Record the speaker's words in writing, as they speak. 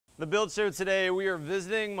The Build Show today, we are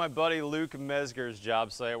visiting my buddy Luke Mezger's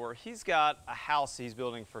job site where he's got a house he's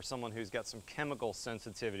building for someone who's got some chemical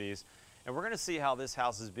sensitivities. And we're gonna see how this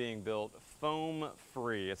house is being built foam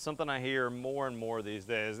free. It's something I hear more and more these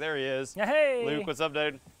days. There he is. Hey! Luke, what's up,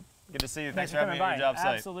 dude? Good to see you. Thanks for having me at your job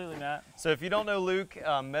site. Absolutely, Matt. So if you don't know Luke,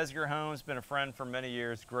 Mezger Homes, been a friend for many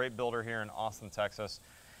years, great builder here in Austin, Texas.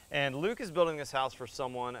 And Luke is building this house for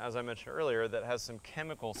someone, as I mentioned earlier, that has some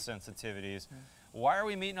chemical sensitivities. Why are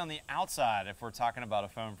we meeting on the outside if we're talking about a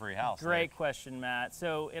foam-free house? Great question, Matt.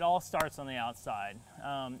 So it all starts on the outside.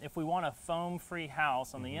 If we want a foam-free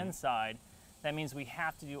house on the inside, that means we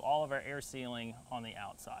have to do all of our air sealing on the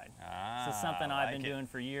outside. So it's something I've been doing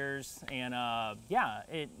for years. And yeah,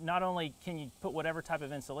 it not only can you put whatever type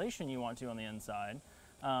of insulation you want to on the inside,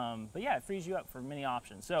 but yeah, it frees you up for many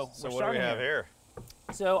options. So what do we have here?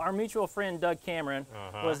 So our mutual friend Doug Cameron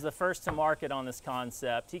was the first to market on this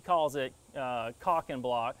concept. He calls it cock and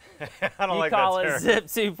block. I don't like that term. You call it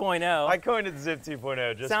Zip 2.0. I coined it Zip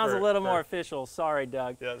 2.0. Just sounds a little more official. Sorry,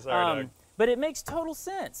 Doug. Yeah, sorry, Doug. But it makes total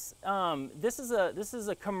sense. This is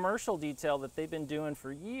a commercial detail that they've been doing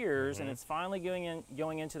for years, and it's finally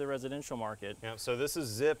going into the residential market. Yeah. So this is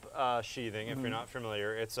Zip sheathing. If you're not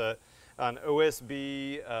familiar, it's an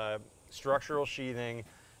OSB structural sheathing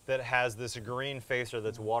that has this green facer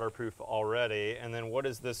that's waterproof already. And then what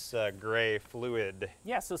is this gray fluid?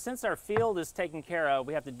 Yeah, so since our field is taken care of,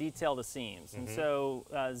 we have to detail the seams. And so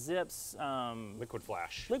Zip's liquid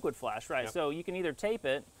flash. Liquid flash, right. Yep. So you can either tape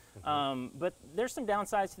it, but there's some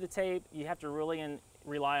downsides to the tape. You have to really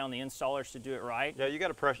rely on the installers to do it right. Yeah, you got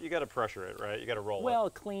to pressure it, right? You got to roll it. Well,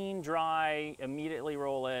 clean, dry, immediately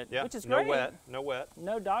roll it, which is great. No wet, no wet.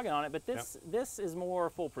 No dogging on it, but this is more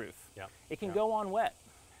foolproof. Yeah. It can go on wet.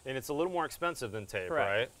 And it's a little more expensive than tape, Correct.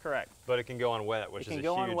 right? Correct. But it can go on wet, which is a huge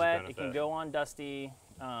benefit. It can go on wet, it can go on dusty.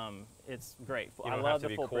 It's great. You don't have to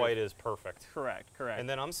be quite as perfect. Correct, correct. And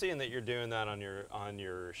then I'm seeing that you're doing that on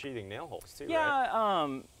your sheathing nail holes too, right?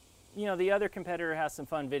 Yeah, you know, the other competitor has some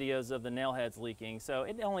fun videos of the nail heads leaking, so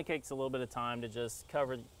it only takes a little bit of time to just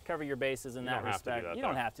cover your bases in that respect. You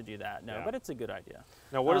don't have to do that, no, but it's a good idea.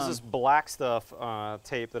 Now, what is this black stuff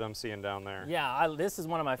tape that I'm seeing down there? Yeah, this is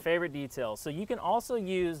one of my favorite details. So you can also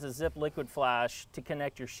use the Zip liquid flash to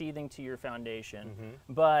connect your sheathing to your foundation,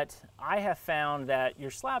 but I have found that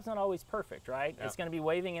your slab's not always perfect, right? It's going to be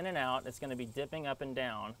waving in and out, it's going to be dipping up and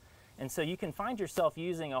down, and so you can find yourself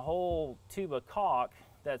using a whole tube of caulk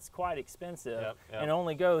that's quite expensive and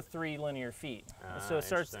only go 3 linear feet. So it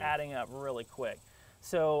starts adding up really quick.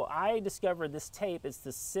 So I discovered this tape. It's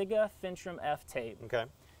the Siga Fintrum F tape. Okay.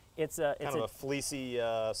 It's kind of a fleecy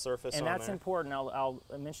surface and on that's there. important. I'll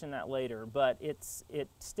mention that later. But it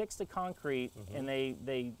sticks to concrete, and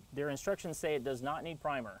their instructions say it does not need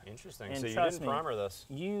primer. Interesting. And so you trust didn't me, primer this.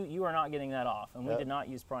 You are not getting that off, and we did not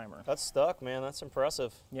use primer. That's stuck, man. That's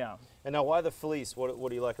impressive. Yeah. And now, why the fleece? What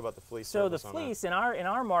do you like about the fleece? So the fleece in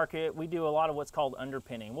our market, we do a lot of what's called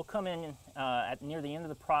underpinning. We'll come in near the end of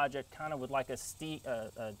the project, kind of with like a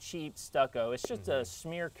cheap stucco. It's just a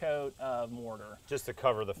smear coat of mortar. Just to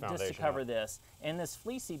cover the foundation. Just to cover this, and this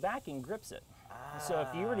fleecy backing grips it. So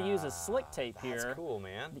if you were to use a slick tape here, that's cool,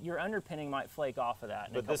 man. Your underpinning might flake off of that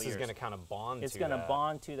in a couple But this is years. going to kind of bond It's to going to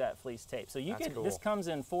bond to that fleece tape. So you can, this comes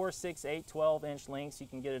in 4, 6, 8, 12-inch lengths. You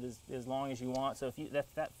can get it as long as you want. So if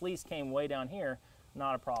that fleece came way down here,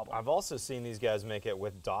 not a problem. I've also seen these guys make it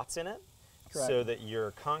with dots in it. Correct. So that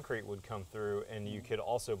your concrete would come through and you could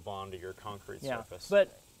also bond to your concrete surface.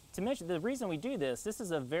 But to mention, the reason we do this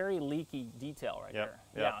is a very leaky detail right there.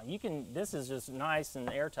 Yeah, you can, this is just nice and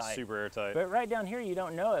airtight. Super airtight. But right down here, you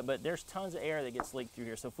don't know it, but there's tons of air that gets leaked through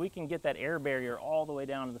here. So if we can get that air barrier all the way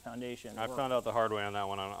down to the foundation. I found out the hard way on that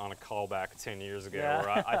one on a callback 10 years ago, where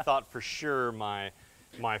I thought for sure my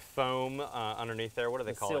foam underneath there, what do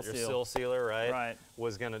they call it? Your sill sealer, right?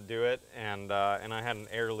 Was going to do it, and I had an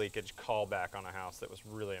air leakage callback on a house that was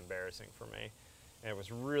really embarrassing for me. And it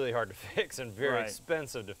was really hard to fix and very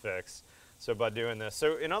expensive to fix. So by doing this,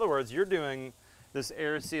 so in other words, you're doing this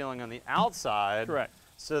air sealing on the outside. Correct.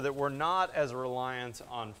 So that we're not as reliant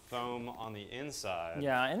on foam on the inside.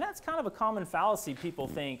 Yeah, and that's kind of a common fallacy people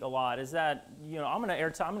think a lot, is that, you know, I'm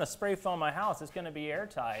gonna spray foam my house, it's gonna be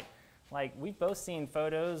airtight. Like, we've both seen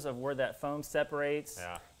photos of where that foam separates,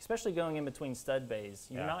 especially going in between stud bays.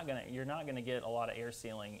 You're not gonna get a lot of air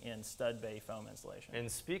sealing in stud bay foam insulation.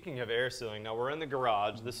 And speaking of air sealing, now we're in the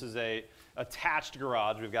garage. This is a attached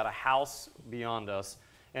garage. We've got a house beyond us.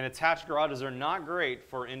 And attached garages are not great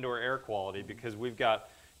for indoor air quality because we've got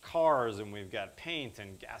cars and we've got paint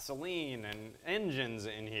and gasoline and engines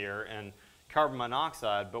in here. And carbon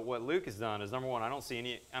monoxide. But what Luke has done is, number one, I don't see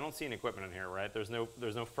any equipment in here, right? There's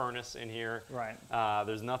no furnace in here. Right.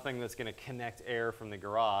 There's nothing that's going to connect air from the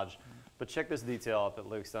garage. But check this detail out that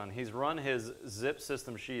Luke's done. He's run his zip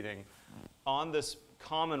system sheathing on this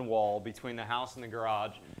common wall between the house and the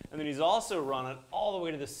garage, and then he's also run it all the way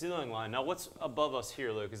to the ceiling line. Now, what's above us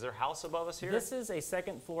here, Luke? Is there a house above us here? This is a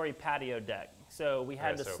second-floor patio deck, so we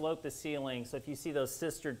had to slope the ceiling. So if you see those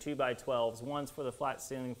sister 2x12s, one's for the flat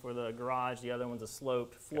ceiling for the garage, the other one's a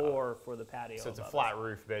sloped floor for the patio. So it's a flat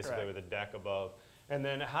roof, basically, with a deck above. And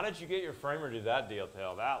then how did you get your framer to do that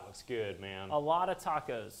detail? That looks good, man. A lot of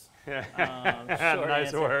tacos.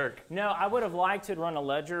 Nice work. No, I would have liked to run a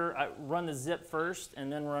ledger, run the zip first, and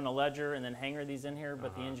then run a ledger, and then hanger these in here,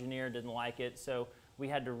 but the engineer didn't like it, so we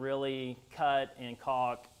had to really cut and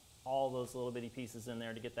caulk all those little bitty pieces in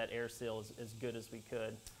there to get that air seal as good as we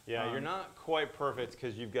could. Yeah, you're not quite perfect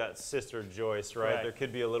because you've got sister joists, right? There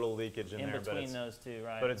could be a little leakage in there. Between those two,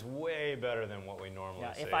 right. But it's way better than what we normally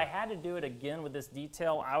see. If I had to do it again with this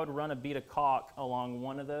detail, I would run a bead of caulk along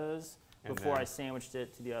one of those before I sandwiched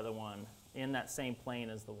it to the other one in that same plane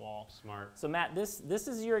as the wall. Smart. So Matt, this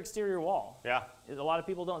is your exterior wall. Yeah. A lot of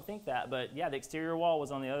people don't think that, but yeah, the exterior wall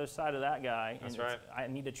was on the other side of that guy. That's right. I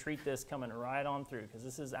need to treat this coming right on through because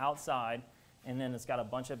this is outside, and then it's got a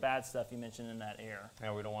bunch of bad stuff you mentioned in that air.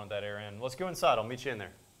 Yeah, we don't want that air in. Let's go inside. I'll meet you in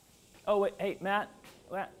there. Oh, wait, hey, Matt.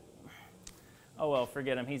 Oh, well,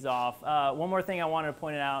 forget him. He's off. One more thing I wanted to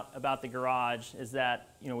point out about the garage is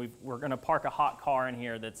that, we're going to park a hot car in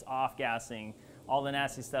here that's off-gassing all the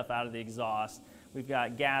nasty stuff out of the exhaust. We've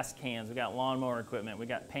got gas cans, we've got lawnmower equipment, we've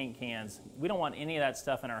got paint cans. We don't want any of that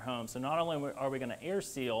stuff in our home. So not only are we going to air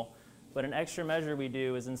seal, but an extra measure we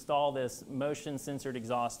do is install this motion sensored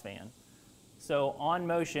exhaust fan. So on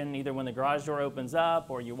motion, either when the garage door opens up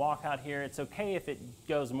or you walk out here, it's okay if it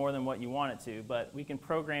goes more than what you want it to, but we can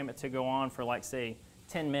program it to go on for like say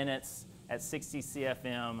 10 minutes at 60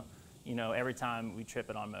 CFM, every time we trip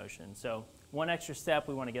it on motion. So one extra step,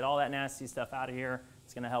 we want to get all that nasty stuff out of here.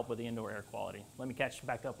 It's going to help with the indoor air quality. Let me catch you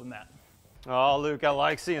back up with Matt. Oh, Luke, I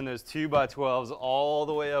like seeing those 2x12s all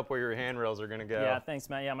the way up where your handrails are going to go. Yeah, thanks,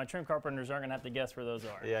 Matt. Yeah, my trim carpenters aren't going to have to guess where those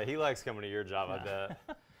are. Yeah, he likes coming to your job, I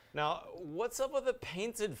bet. Now, what's up with the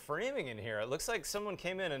painted framing in here? It looks like someone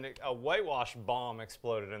came in and a whitewash bomb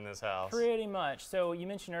exploded in this house. Pretty much. So you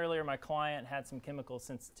mentioned earlier my client had some chemical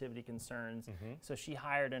sensitivity concerns, so she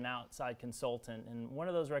hired an outside consultant, and one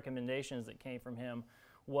of those recommendations that came from him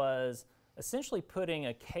was essentially putting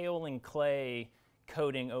a kaolin clay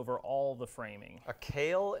coating over all the framing. A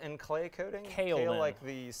kale and clay coating? Kaolin. Kale like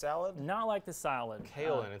the salad? Not like the salad.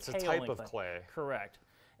 Kaolin, it's a type of clay. Correct.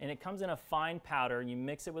 And it comes in a fine powder. You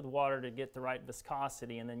mix it with water to get the right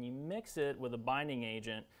viscosity, and then you mix it with a binding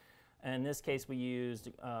agent. And in this case, we used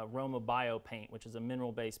Rmf Bio paint, which is a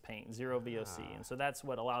mineral-based paint, 0 VOC. And so that's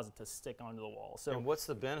what allows it to stick onto the wall. So, and what's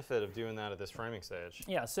the benefit of doing that at this framing stage?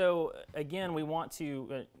 Yeah, so again, we wanted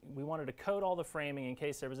to coat all the framing in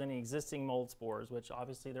case there was any existing mold spores, which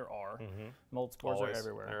obviously there are. Mold spores are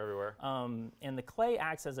everywhere. They're everywhere. And the clay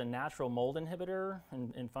acts as a natural mold inhibitor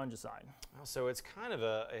and fungicide. So it's kind of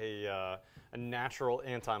a natural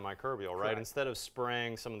antimicrobial, right? Correct. Instead of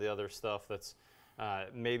spraying some of the other stuff that's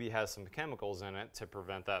maybe has some chemicals in it to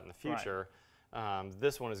prevent that in the future,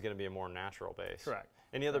 this one is going to be a more natural base. Correct.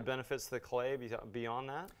 Any other benefits to the clay beyond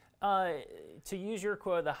that? To use your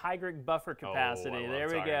quote, the hygric buffer capacity. There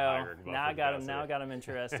we go. Now I got him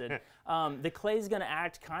interested. The clay is going to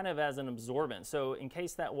act kind of as an absorbent. So in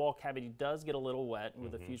case that wall cavity does get a little wet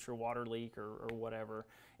with a future water leak or whatever,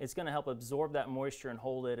 it's going to help absorb that moisture and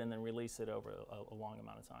hold it and then release it over a long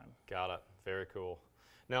amount of time. Got it. Very cool.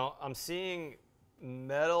 Now I'm seeing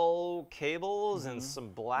metal cables and some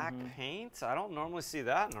black paint. I don't normally see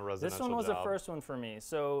that in a residential job. This one was the first one for me.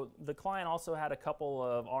 So the client also had a couple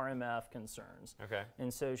of Rmf concerns. Okay.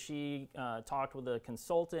 And so she talked with a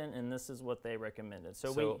consultant, and this is what they recommended.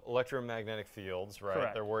 So electromagnetic fields, right?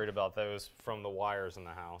 Correct. They're worried about those from the wires in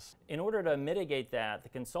the house. In order to mitigate that, the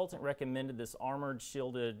consultant recommended this armored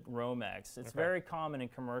shielded Romex. It's very common in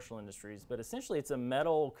commercial industries, but essentially it's a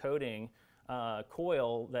metal coating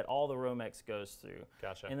coil that all the Romex goes through.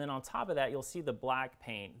 Gotcha. And then on top of that, you'll see the black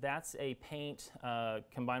paint. That's a paint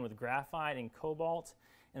combined with graphite and cobalt,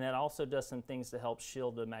 and that also does some things to help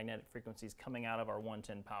shield the magnetic frequencies coming out of our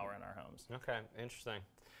 110 power in our homes. Okay, interesting.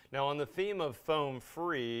 Now on the theme of foam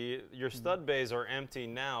free, your stud bays are empty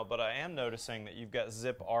now, but I am noticing that you've got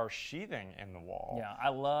Zip R sheathing in the wall. Yeah, I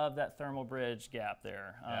love that thermal bridge gap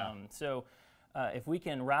there. So if we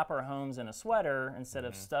can wrap our homes in a sweater instead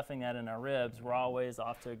of stuffing that in our ribs, we're always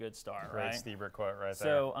off to a good start, right? Great Stieber quote right there.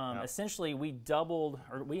 So essentially we doubled,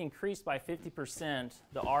 or we increased by 50%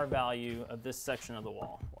 the R value of this section of the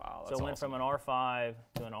wall. Wow, that's So it went from an R5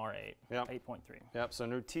 to an R8, 8.3. Yep, so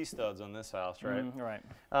no T-studs on this house, right? Right.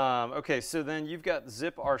 Okay, so then you've got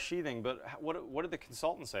zip R sheathing, but what did the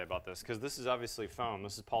consultant say about this? Because this is obviously foam.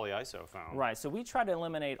 This is polyiso foam. Right, so we tried to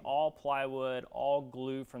eliminate all plywood, all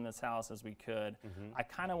glue from this house as we could. I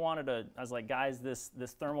kind of wanted to, I was like, guys, this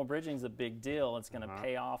thermal bridging is a big deal. It's going to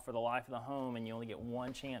pay off for the life of the home, and you only get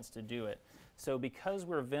one chance to do it. So because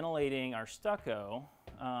we're ventilating our stucco,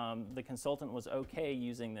 the consultant was okay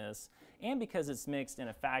using this, and because it's mixed in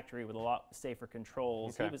a factory with a lot safer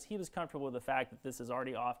controls, he was comfortable with the fact that this is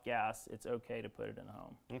already off gas. It's okay to put it in the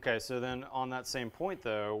home. Okay, so then on that same point,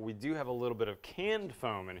 though, we do have a little bit of canned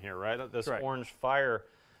foam in here, right? This orange fire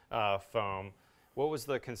foam. What was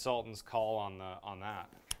the consultant's call on that?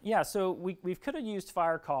 Yeah, so we could have used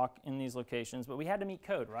fire caulk in these locations, but we had to meet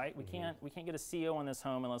code, right? We can't get a CO on this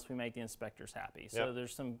home unless we make the inspectors happy. So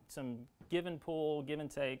there's some give and pull, give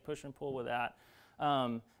and take, push and pull with that.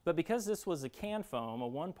 But because this was a can foam, a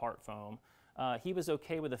one-part foam, he was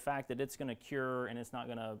okay with the fact that it's going to cure and it's not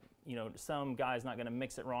going to, some guy's not going to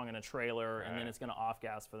mix it wrong in a trailer and then it's going to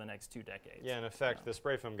off-gas for the next 2 decades. Yeah, in effect, the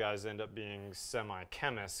spray foam guys end up being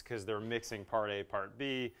semi-chemists because they're mixing part A, part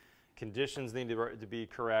B. Conditions need to be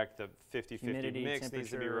correct. The 50-50 mix needs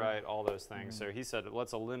to be right, all those things. So he said,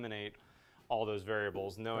 let's eliminate all those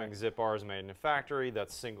variables. Knowing zip R is made in a factory,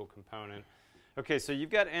 that's single component. Okay, so you've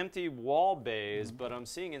got empty wall bays, but I'm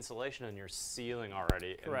seeing insulation in your ceiling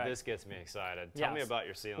already, and this gets me excited. Tell me about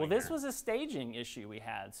your ceiling. Well, this was a staging issue we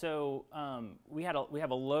had. So we have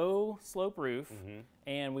a low slope roof,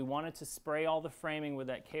 and we wanted to spray all the framing with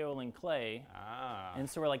that kaolin clay. And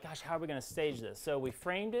so we're like, gosh, how are we going to stage this? So we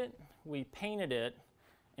framed it, we painted it,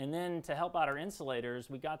 and then to help out our insulators,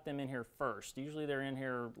 we got them in here first. Usually they're in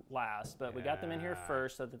here last, but we got them in here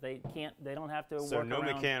first so that they don't have to work around. So no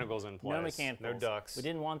mechanicals in place. No mechanicals. No ducts. We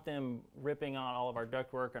didn't want them ripping on all of our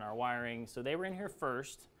ductwork and our wiring, so they were in here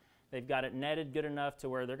first. They've got it netted good enough to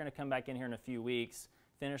where they're going to come back in here in a few weeks,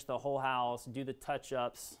 finish the whole house, do the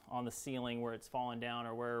touch-ups on the ceiling where it's fallen down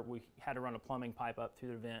or where we had to run a plumbing pipe up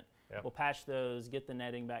through the vent. We'll patch those, get the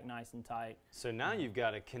netting back nice and tight. So now you've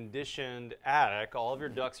got a conditioned attic. All of your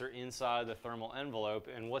ducts are inside the thermal envelope.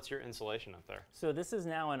 And what's your insulation up there? So this is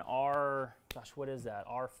now an R, gosh, what is that?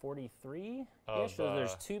 R43-ish? So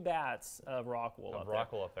there's 2 bats of rock wool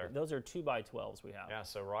up there. Those are 2x12s we have. Yeah,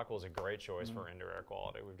 so rock wool is a great choice for indoor air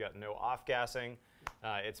quality. We've got no off-gassing.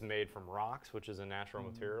 It's made from rocks, which is a natural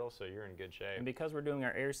material, so you're in good shape. And because we're doing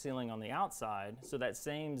our air sealing on the outside, so that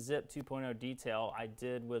same Zip 2.0 detail I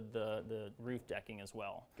did with the roof decking as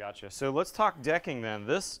well. Gotcha. So let's talk decking then.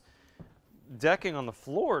 This decking on the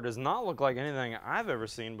floor does not look like anything I've ever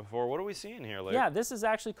seen before. What are we seeing here, Luke? Yeah, this is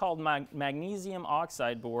actually called Magnesium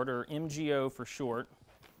Oxide board, or MGO for short.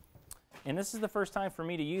 And this is the first time for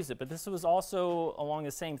me to use it, but this was also along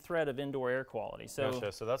the same thread of indoor air quality. So,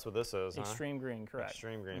 gotcha. So that's what this is, Extreme green, correct.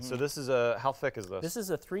 Extreme green. So this is how thick is this? This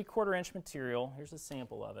is a 3/4 inch material. Here's a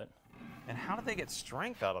sample of it. And how did they get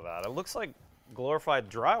strength out of that? It looks like glorified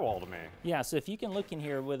drywall to me. Yeah, so if you can look in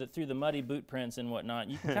here with it through the muddy boot prints and whatnot,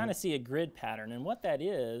 you can kind of see a grid pattern. And what that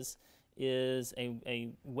is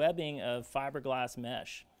a webbing of fiberglass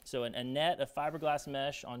mesh. So a net of fiberglass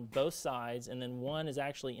mesh on both sides, and then one is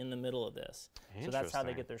actually in the middle of this. So that's how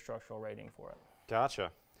they get their structural rating for it.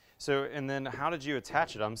 Gotcha. So, and then how did you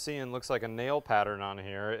attach it? I'm seeing looks like a nail pattern on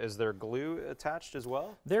here. Is there glue attached as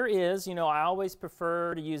well? There is. I always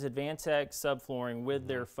prefer to use Advantech subflooring with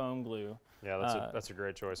their foam glue. Yeah, that's a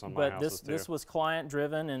great choice on my houses too. But this was client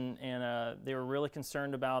driven, and they were really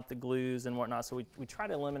concerned about the glues and whatnot. So we try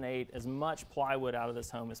to eliminate as much plywood out of this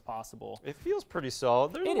home as possible. It feels pretty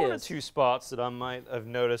solid. There's one or two spots that I might have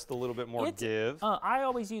noticed a little bit more give. I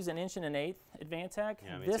always use 1 1/8 Advantech.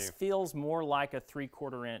 Yeah, me this too. feels more like a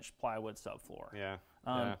 3/4 inch plywood subfloor. Yeah.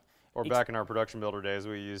 Or back in our production builder days,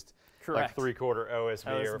 we used Correct. like 3/4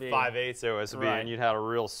 OSB or 5/8 OSB, and you'd have a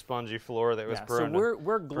real spongy floor that was prone. So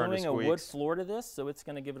we're gluing a wood floor to this, so it's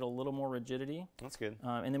going to give it a little more rigidity. That's good.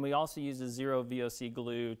 And then we also use a 0 VOC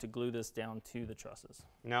glue to glue this down to the trusses.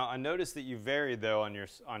 Now I noticed that you varied though on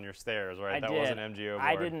your stairs, right? That wasn't MGO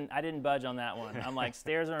board. I didn't budge on that one. I'm like,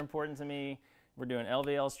 stairs are important to me. We're doing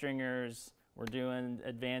LVL stringers. We're doing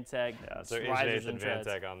Advantech, so risers and treads.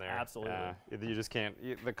 Advantech on there. Absolutely. You just can't.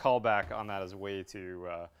 The callback on that is way too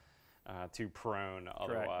prone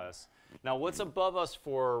otherwise. Correct. Now, what's above us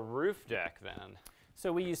for roof deck then?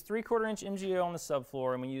 So we use 3/4 inch MGO on the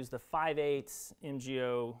subfloor, and we use the 5/8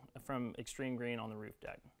 MGO from Extreme Green on the roof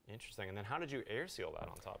deck. Interesting. And then how did you air seal that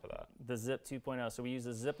on top of that? The Zip 2.0. So we use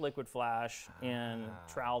a Zip liquid flash and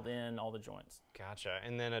troweled in all the joints. Gotcha.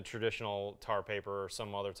 And then a traditional tar paper or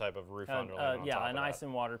some other type of roof underlay on top of that. Yeah, an ice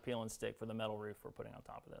and water peel and stick for the metal roof we're putting on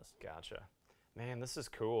top of this. Gotcha. Man, this is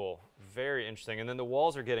cool. Very interesting. And then the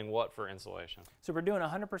walls are getting what for insulation? So we're doing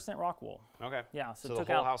 100% rock wool. Okay. Yeah. So the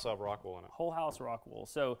whole house will have rock wool in it. Whole house rock wool.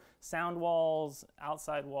 So sound walls,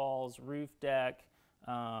 outside walls, roof deck.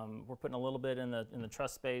 We're putting a little bit in the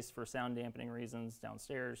truss space for sound dampening reasons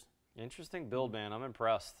downstairs. Interesting build, man. I'm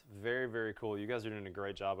impressed. Very, very cool. You guys are doing a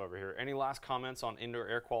great job over here. Any last comments on indoor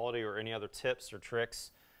air quality or any other tips or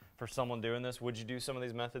tricks for someone doing this? Would you do some of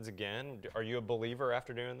these methods again? Are you a believer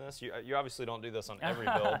after doing this? You obviously don't do this on every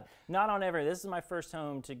build. Not on every. This is my first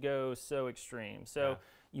home to go so extreme. So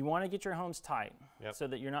you want to get your homes tight so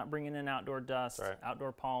that you're not bringing in outdoor dust,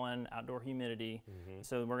 outdoor pollen, outdoor humidity.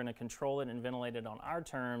 So we're going to control it and ventilate it on our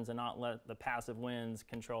terms and not let the passive winds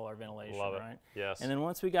control our ventilation. Love it. Right? Yes. And then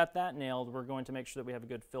once we got that nailed, we're going to make sure that we have a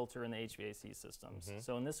good filter in the HVAC systems.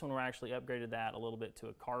 So in this one, we're actually upgraded that a little bit to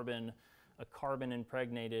a carbon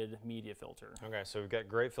impregnated media filter. Okay, so we've got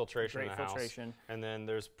great filtration in the house. And then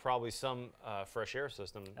there's probably some fresh air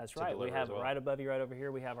system. That's right. We have right above you, right over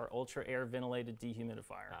here, we have our ultra air ventilated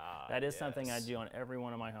dehumidifier. That is something I do on every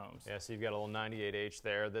one of my homes. Yeah, so you've got a little 98H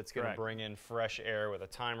there that's going to bring in fresh air with a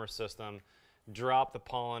timer system. Drop the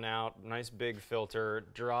pollen out, nice big filter.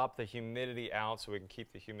 Drop the humidity out so we can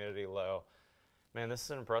keep the humidity low. Man, this is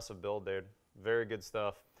an impressive build, dude. Very good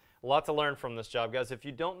stuff. A lot to learn from this job, guys. If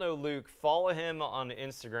you don't know Luke, follow him on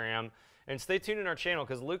Instagram and stay tuned in our channel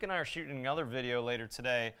because Luke and I are shooting another video later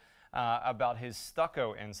today about his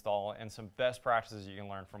stucco install and some best practices you can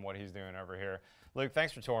learn from what he's doing over here. Luke,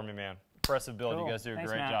 thanks for touring me, man. Impressive build. Cool. You guys do a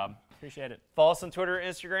Thanks, great Matt. job. Appreciate it. Follow us on Twitter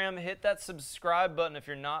and Instagram. Hit that subscribe button if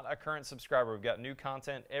you're not a current subscriber. We've got new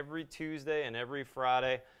content every Tuesday and every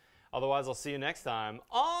Friday. Otherwise, I'll see you next time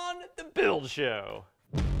on The Build Show.